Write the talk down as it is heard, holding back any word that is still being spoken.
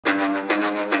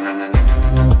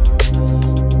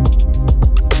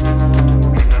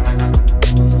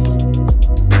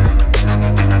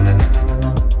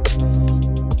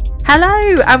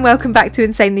Hello and welcome back to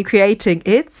Insanely Creating.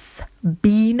 It's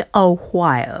been a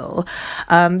while.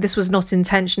 This was not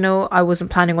intentional. I wasn't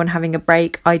planning on having a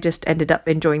break. I just ended up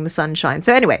enjoying the sunshine.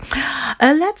 So anyway,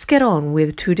 let's get on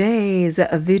with today's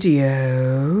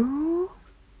video.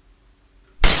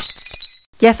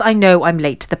 Yes, I know I'm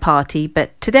late to the party,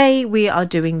 but today we are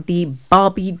doing the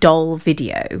Barbie doll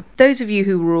video. Those of you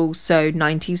who were also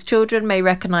 90s children may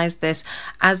recognize this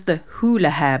as the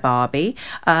hula hair Barbie.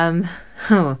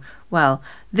 Well,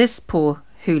 this poor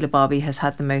hula Barbie has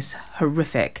had the most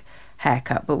horrific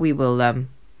haircut, but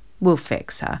we'll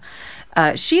fix her.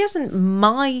 She isn't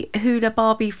my hula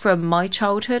Barbie from my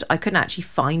childhood. I couldn't actually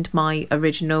find my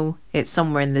original. It's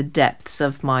somewhere in the depths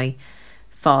of my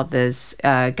father's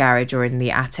garage or in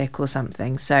the attic or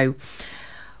something. So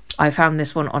I found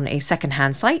this one on a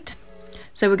secondhand site.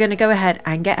 So we're going to go ahead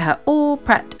and get her all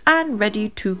prepped and ready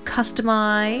to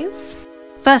customize.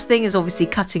 First thing is obviously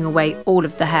cutting away all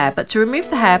of the hair, but to remove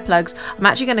the hair plugs, I'm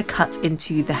actually going to cut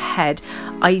into the head.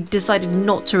 I decided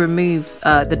not to remove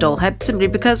the doll head simply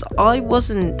because I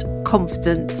wasn't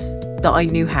confident that I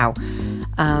knew how.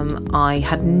 I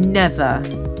had never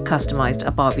customized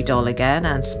a Barbie doll again,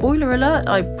 and spoiler alert,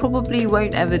 I probably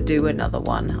won't ever do another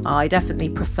one. I definitely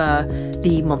prefer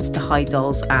the Monster High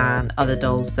dolls and other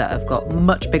dolls that have got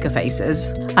much bigger faces.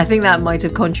 I think that might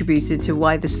have contributed to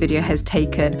why this video has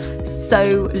taken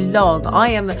so long. I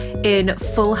am in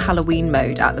full Halloween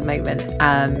mode at the moment,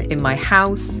 in my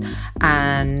house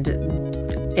and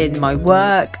in my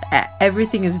work.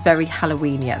 Everything is very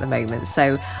Halloweeny at the moment,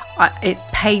 so it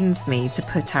pains me to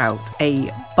put out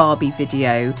a Barbie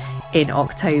video in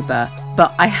October,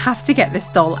 but I have to get this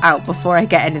doll out before I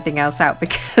get anything else out,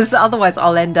 because otherwise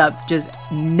I'll end up just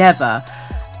never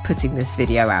putting this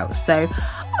video out. So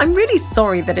I'm really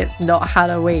sorry that it's not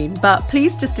Halloween, but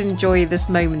please just enjoy this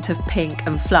moment of pink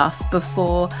and fluff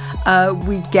before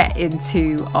we get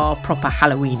into our proper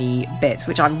Halloweeny bit,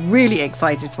 which I'm really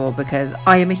excited for because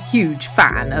I am a huge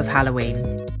fan of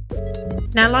Halloween.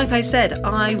 Now, like I said,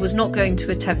 I was not going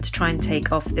to attempt to try and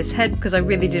take off this head because I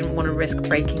really didn't want to risk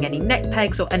breaking any neck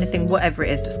pegs or anything, whatever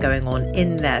it is that's going on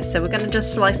in there. So we're going to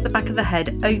just slice the back of the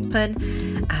head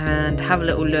open and have a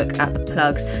little look at the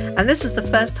plugs. And this was the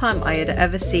first time I had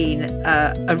ever seen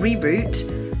a reroute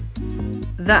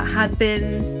that had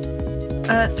been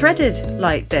threaded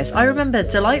like this. I remember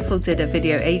Delightful did a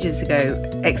video ages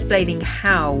ago explaining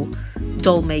how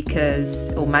doll makers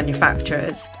or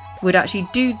manufacturers would actually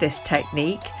do this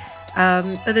technique,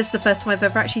 but this is the first time I've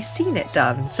ever actually seen it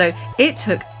done. So it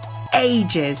took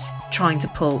ages trying to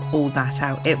pull all that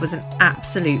out. It was an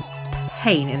absolute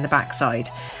pain in the backside,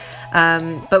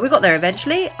 but we got there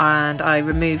eventually, and I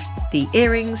removed the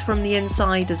earrings from the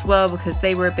inside as well because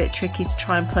they were a bit tricky to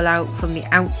try and pull out from the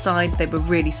outside. They were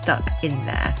really stuck in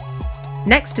there.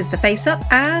 Next is the face up,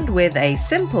 and with a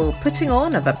simple putting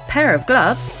on of a pair of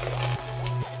gloves,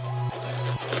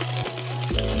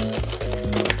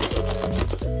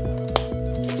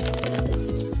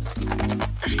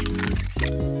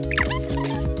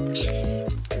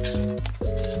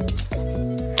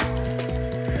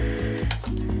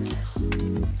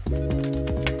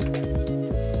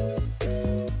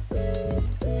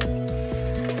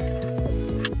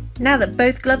 now that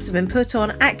both gloves have been put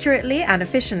on accurately and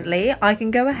efficiently, I can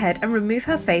go ahead and remove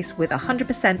her face with 100%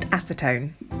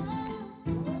 acetone.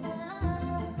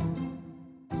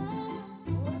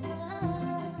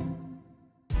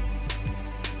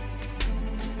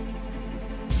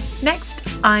 Next,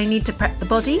 I need to prep the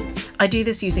body. I do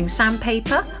this using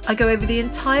sandpaper. I go over the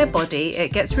entire body.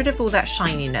 It gets rid of all that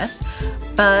shininess,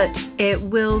 but it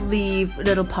will leave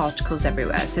little particles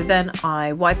everywhere. So then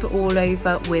I wipe it all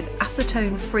over with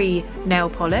acetone-free nail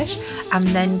polish and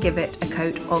then give it a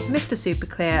coat of Mr. Super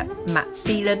Clear matte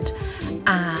sealant,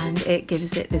 and it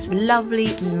gives it this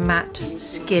lovely matte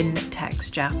skin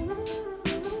texture.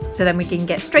 So then we can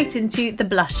get straight into the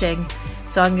blushing.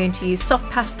 So I'm going to use soft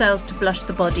pastels to blush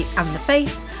the body and the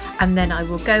face, and then I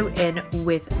will go in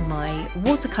with my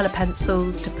watercolour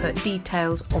pencils to put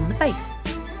details on the face.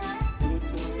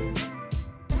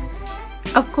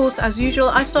 Of course, as usual,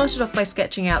 I started off by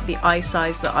sketching out the eye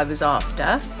size that I was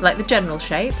after, like the general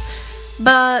shape,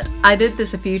 but I did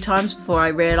this a few times before I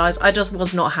realised I just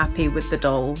was not happy with the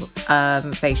doll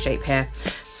face shape here.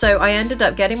 So I ended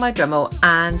up getting my Dremel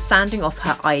and sanding off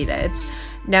her eyelids.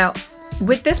 Now,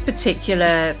 With this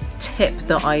particular tip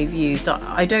that I've used,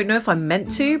 I don't know if I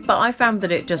meant to, but I found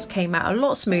that it just came out a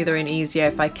lot smoother and easier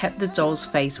if I kept the doll's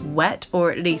face wet,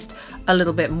 or at least a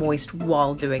little bit moist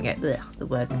while doing it. Ugh, the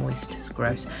word moist is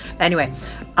gross. Anyway,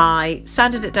 I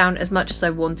sanded it down as much as I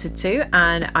wanted to,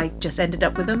 and I just ended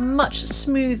up with a much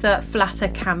smoother, flatter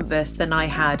canvas than I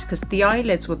had, because the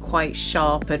eyelids were quite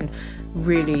sharp and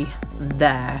really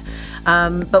there.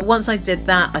 But once I did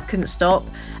that, I couldn't stop,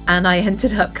 and I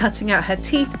ended up cutting out her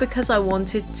teeth because I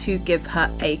wanted to give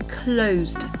her a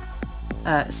closed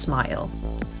smile.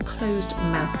 Closed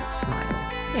mouth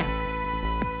smile. Yeah.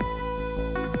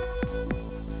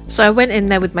 So I went in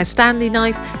there with my Stanley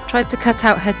knife, tried to cut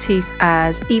out her teeth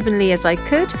as evenly as I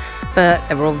could, but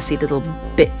there were obviously little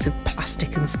bits of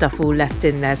plastic and stuff all left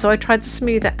in there. So I tried to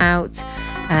smooth it out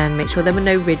and make sure there were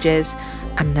no ridges,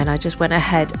 and then I just went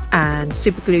ahead and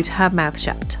super glued her mouth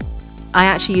shut. I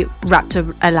actually wrapped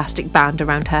an elastic band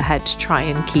around her head to try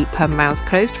and keep her mouth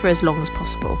closed for as long as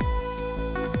possible.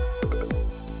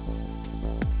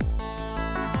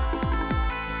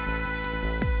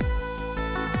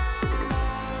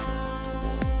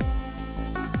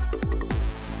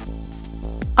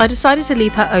 I decided to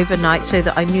leave her overnight so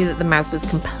that I knew that the mouth was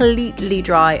completely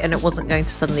dry and it wasn't going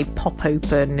to suddenly pop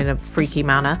open in a freaky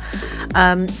manner.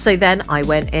 So then I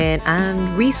went in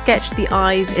and re-sketched the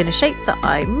eyes in a shape that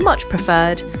I much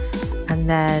preferred, and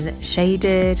then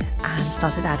shaded and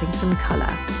started adding some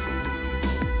colour.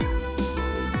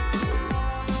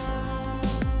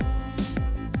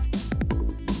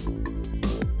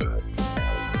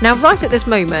 Now, right at this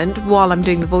moment, while I'm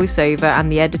doing the voiceover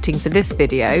and the editing for this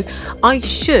video, I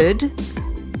should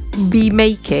be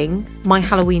making my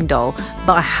Halloween doll,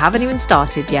 but I haven't even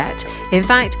started yet. In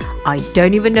fact, I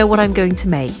don't even know what I'm going to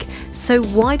make. So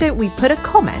why don't we put a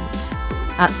comment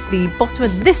at the bottom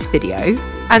of this video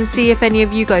and see if any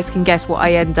of you guys can guess what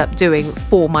I end up doing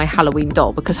for my Halloween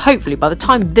doll, because hopefully by the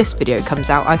time this video comes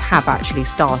out, I have actually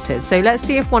started. So let's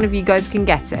see if one of you guys can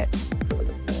get it.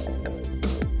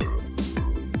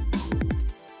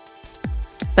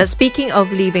 But speaking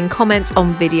of leaving comments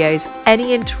on videos,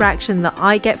 any interaction that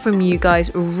I get from you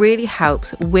guys really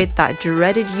helps with that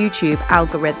dreaded YouTube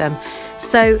algorithm.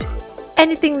 So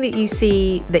anything that you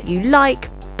see that you like,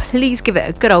 please give it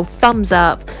a good old thumbs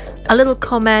up, a little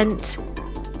comment,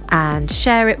 and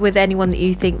share it with anyone that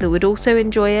you think that would also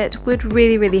enjoy it. Would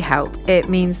really help. It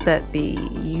means that the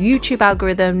YouTube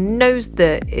algorithm knows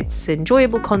that it's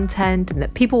enjoyable content and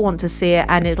that people want to see it,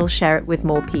 and it'll share it with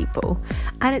more people,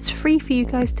 and it's free for you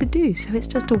guys to do, so it's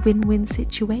just a win-win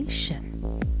situation.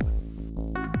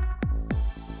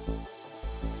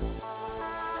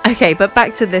 Okay, but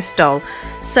back to this doll.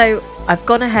 So I've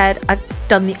gone ahead, I've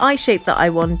done the eye shape that I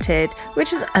wanted,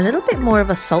 which is a little bit more of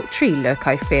a sultry look,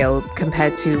 I feel,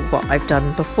 compared to what I've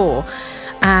done before.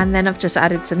 And then I've just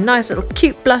added some nice little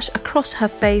cute blush across her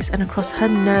face and across her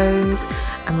nose,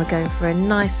 and we're going for a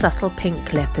nice subtle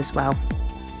pink lip as well.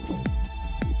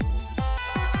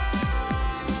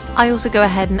 I also go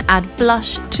ahead and add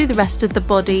blush to the rest of the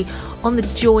body on the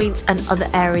joints and other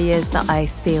areas that I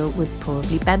feel would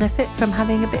probably benefit from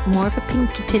having a bit more of a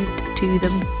pinky tint to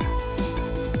them.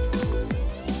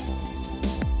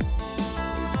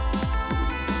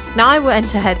 Now I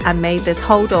went ahead and made this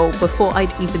whole doll before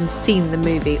I'd even seen the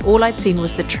movie. All I'd seen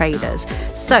was the trailers.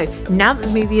 So now that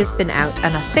the movie has been out,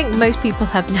 and I think most people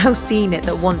have now seen it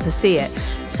that want to see it.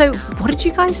 So what did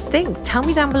you guys think? Tell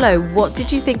me down below, what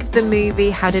did you think of the movie?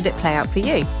 How did it play out for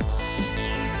you?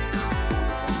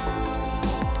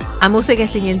 I'm also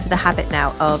getting into the habit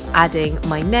now of adding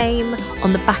my name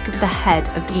on the back of the head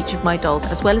of each of my dolls,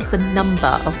 as well as the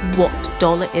number of what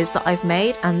doll it is that I've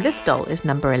made, and this doll is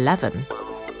number 11.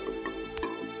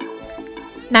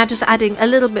 Now just adding a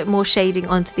little bit more shading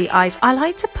onto the eyes. I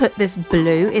like to put this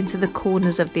blue into the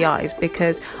corners of the eyes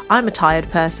because I'm a tired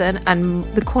person and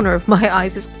the corner of my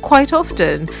eyes is quite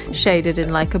often shaded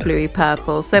in like a bluey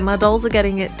purple. So my dolls are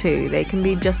getting it too. They can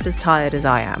be just as tired as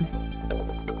I am.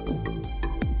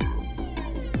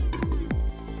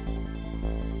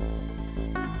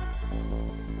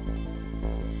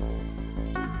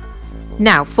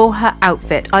 Now for her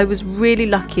outfit, I was really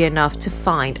lucky enough to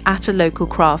find at a local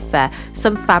craft fair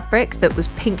some fabric that was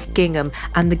pink gingham,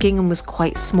 and the gingham was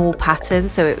quite small pattern,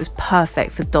 so it was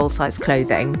perfect for doll size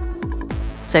clothing.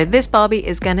 So this Barbie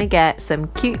is going to get some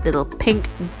cute little pink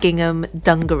gingham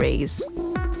dungarees.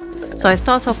 So I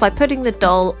start off by putting the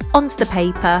doll onto the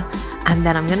paper, and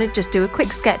then I'm going to just do a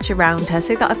quick sketch around her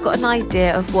so that I've got an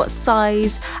idea of what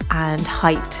size and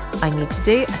height I need to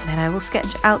do, and then I will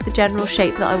sketch out the general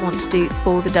shape that I want to do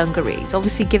for the dungarees,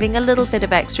 obviously giving a little bit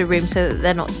of extra room so that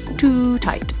they're not too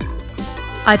tight.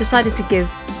 I decided to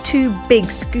give two big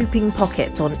scooping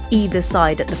pockets on either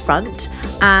side at the front,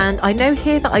 and I know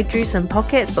here that I drew some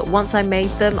pockets, but once I made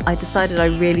them I decided I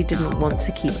really didn't want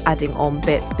to keep adding on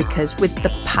bits because with the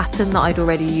pattern that I'd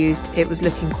already used it was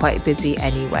looking quite busy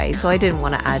anyway, so I didn't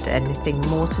want to add anything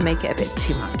more to make it a bit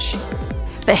too much.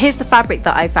 But here's the fabric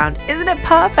that I found. Isn't it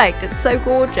perfect? It's so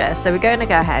gorgeous. So we're going to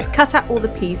go ahead, cut out all the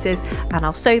pieces, and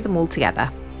I'll sew them all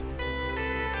together.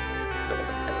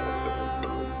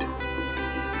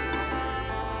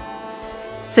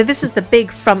 So this is the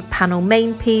big front panel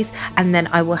main piece, and then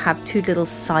I will have two little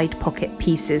side pocket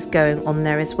pieces going on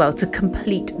there as well to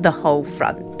complete the whole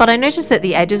front. But I noticed that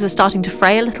the edges are starting to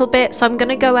fray a little bit, so I'm going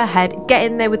to go ahead, get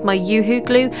in there with my Yoo-hoo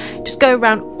glue, just go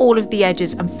around all of the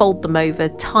edges and fold them over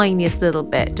tiniest little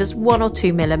bit, just 1 or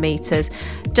 2 millimeters,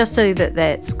 just so that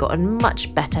it's got a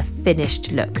much better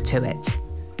finished look to it.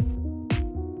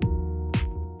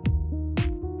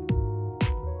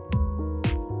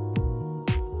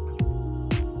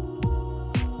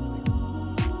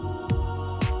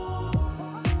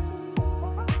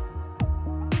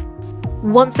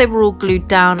 Once they were all glued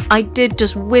down, I did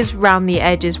just whiz round the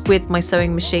edges with my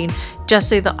sewing machine just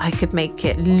so that I could make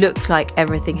it look like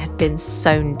everything had been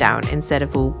sewn down instead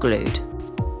of all glued.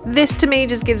 This to me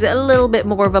just gives it a little bit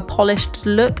more of a polished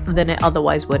look than it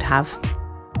otherwise would have.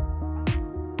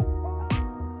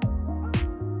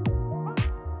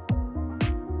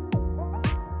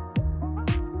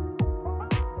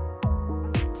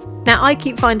 Now I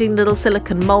keep finding little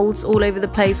silicone moulds all over the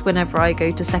place whenever I go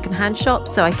to secondhand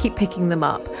shops, so I keep picking them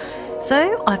up.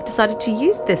 So I've decided to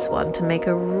use this one to make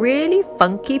a really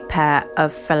funky pair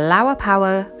of Flower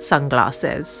Power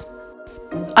sunglasses.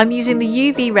 I'm using the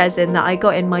UV resin that I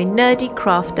got in my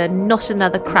Nerdecrafter Not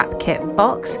Another Crap Kit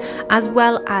box, as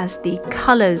well as the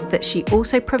colours that she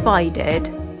also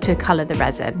provided to colour the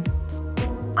resin.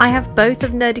 I have both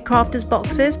of Nerdecrafter's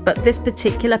boxes, but this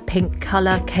particular pink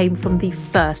colour came from the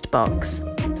first box.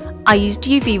 I used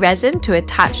UV resin to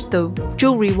attach the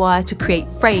jewellery wire to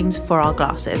create frames for our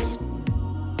glasses.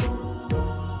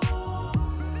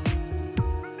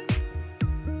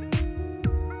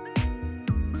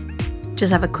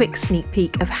 Just have a quick sneak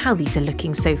peek of how these are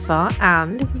looking so far,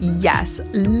 and yes,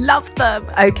 love them!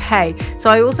 Okay, so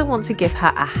I also want to give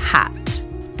her a hat.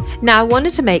 Now I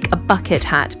wanted to make a bucket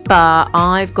hat, but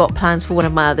I've got plans for one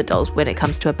of my other dolls when it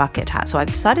comes to a bucket hat, so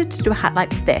I've decided to do a hat like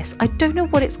this. I don't know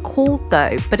what it's called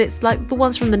though, but it's like the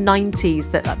ones from the 90s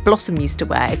that Blossom used to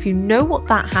wear. If you know what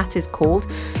that hat is called,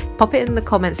 pop it in the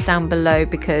comments down below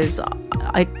because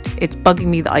it's bugging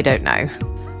me that I don't know.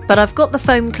 But I've got the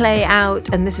foam clay out,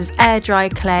 and this is air dry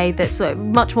clay that's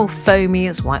much more foamy,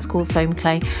 that's why it's called foam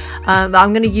clay. But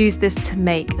I'm going to use this to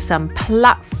make some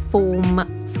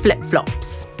platform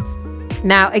flip-flops.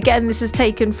 Now again, this is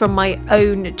taken from my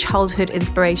own childhood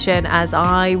inspiration, as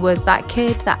I was that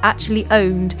kid that actually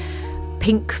owned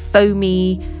pink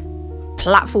foamy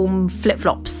platform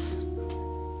flip-flops.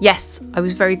 Yes, I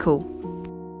was very cool.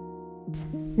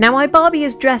 Now my Barbie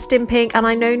is dressed in pink, and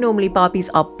I know normally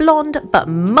Barbies are blonde, but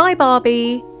my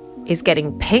Barbie is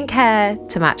getting pink hair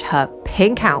to match her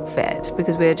pink outfit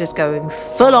because we're just going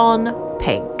full on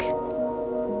pink.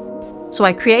 So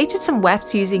I created some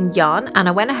wefts using yarn, and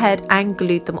I went ahead and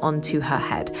glued them onto her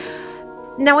head.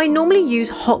 Now I normally use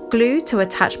hot glue to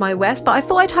attach my wefts, but I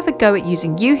thought I'd have a go at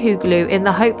using Yoo-hoo glue in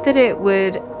the hope that it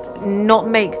would not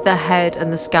make the head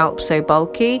and the scalp so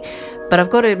bulky. But I've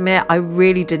got to admit, I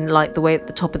really didn't like the way that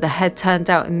the top of the head turned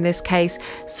out in this case.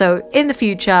 So in the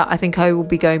future, I think I will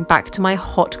be going back to my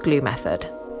hot glue method.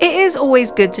 It is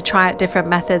always good to try out different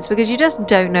methods because you just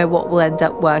don't know what will end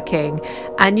up working,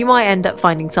 and you might end up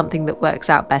finding something that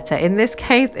works out better. In this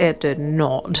case, it did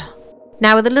not.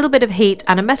 Now with a little bit of heat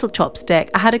and a metal chopstick,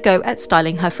 I had a go at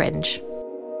styling her fringe.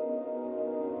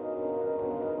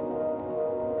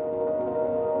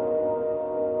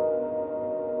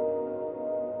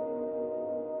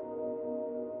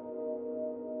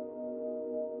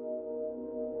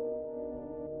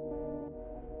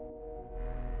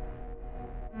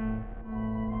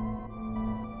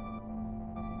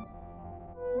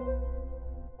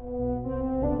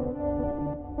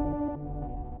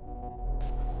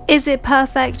 Is it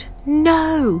perfect?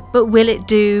 No, but will it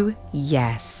do?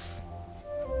 Yes.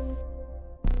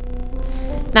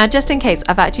 Now just in case,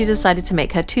 I've actually decided to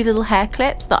make her two little hair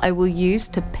clips that I will use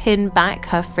to pin back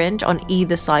her fringe on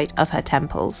either side of her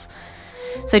temples.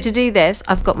 So to do this,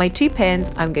 I've got my two pins.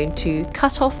 I'm going to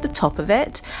cut off the top of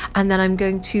it, and then I'm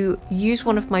going to use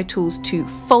one of my tools to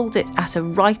fold it at a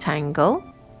right angle.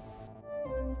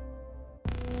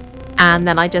 And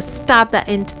then I just stab that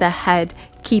into the head,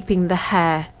 keeping the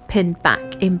hair pinned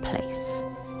back in place.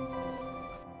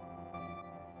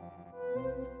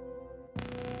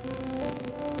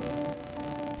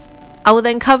 I will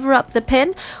then cover up the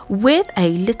pin with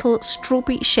a little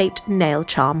strawberry shaped nail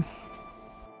charm.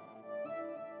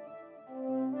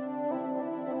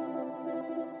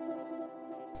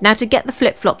 Now, to get the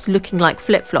flip-flops looking like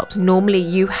flip-flops, normally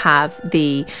you have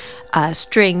the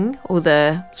string or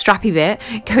the strappy bit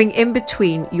going in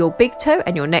between your big toe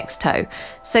and your next toe.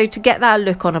 So to get that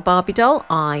look on a Barbie doll,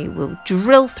 I will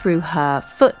drill through her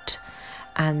foot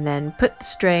and then put the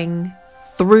string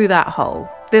through that hole.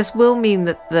 This will mean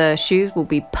that the shoes will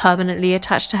be permanently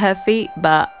attached to her feet,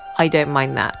 but I don't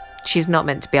mind that. She's not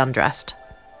meant to be undressed.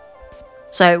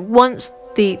 So once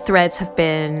the threads have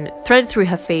been threaded through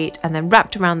her feet and then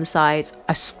wrapped around the sides,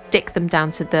 I stick them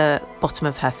down to the bottom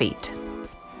of her feet.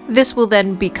 This will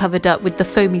then be covered up with the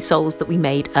foamy soles that we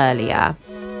made earlier.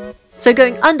 So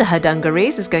going under her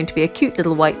dungarees is going to be a cute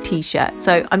little white t-shirt.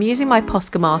 So I'm using my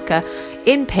Posca marker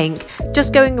in pink,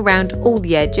 just going around all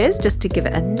the edges just to give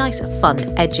it a nice fun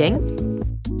edging.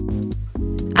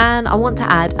 And I want to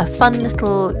add a fun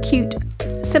little cute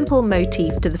simple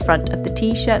motif to the front of the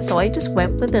t-shirt, so I just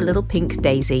went with a little pink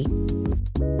daisy.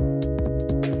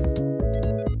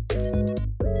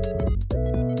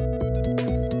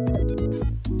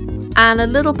 And a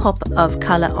little pop of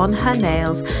colour on her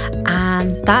nails,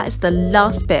 and that is the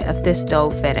last bit of this doll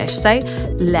finish. So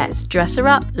let's dress her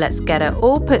up, let's get her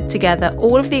all put together,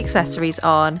 all of the accessories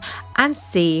on, and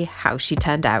see how she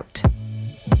turned out.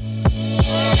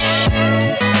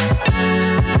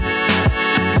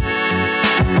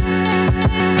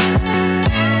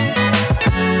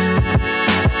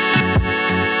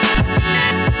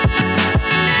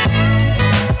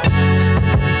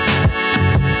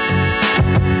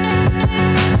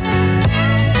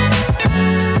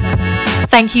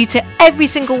 Thank you to every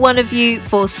single one of you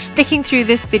for sticking through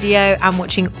this video and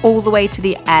watching all the way to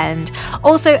the end.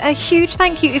 Also, a huge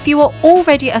thank you if you are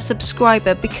already a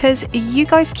subscriber, because you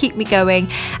guys keep me going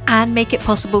and make it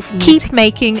possible for me to keep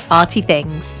making arty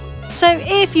things. So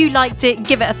if you liked it,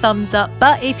 give it a thumbs up,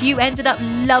 but if you ended up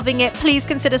loving it, please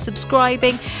consider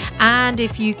subscribing, and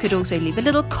if you could also leave a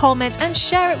little comment and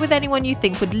share it with anyone you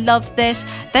think would love this,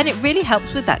 then it really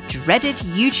helps with that dreaded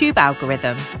YouTube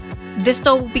algorithm. This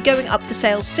doll will be going up for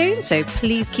sale soon, so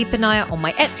please keep an eye out on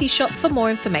my Etsy shop for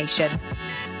more information.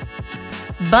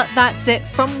 But that's it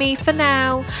from me for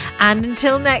now, and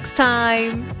until next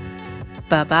time,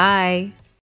 bye bye.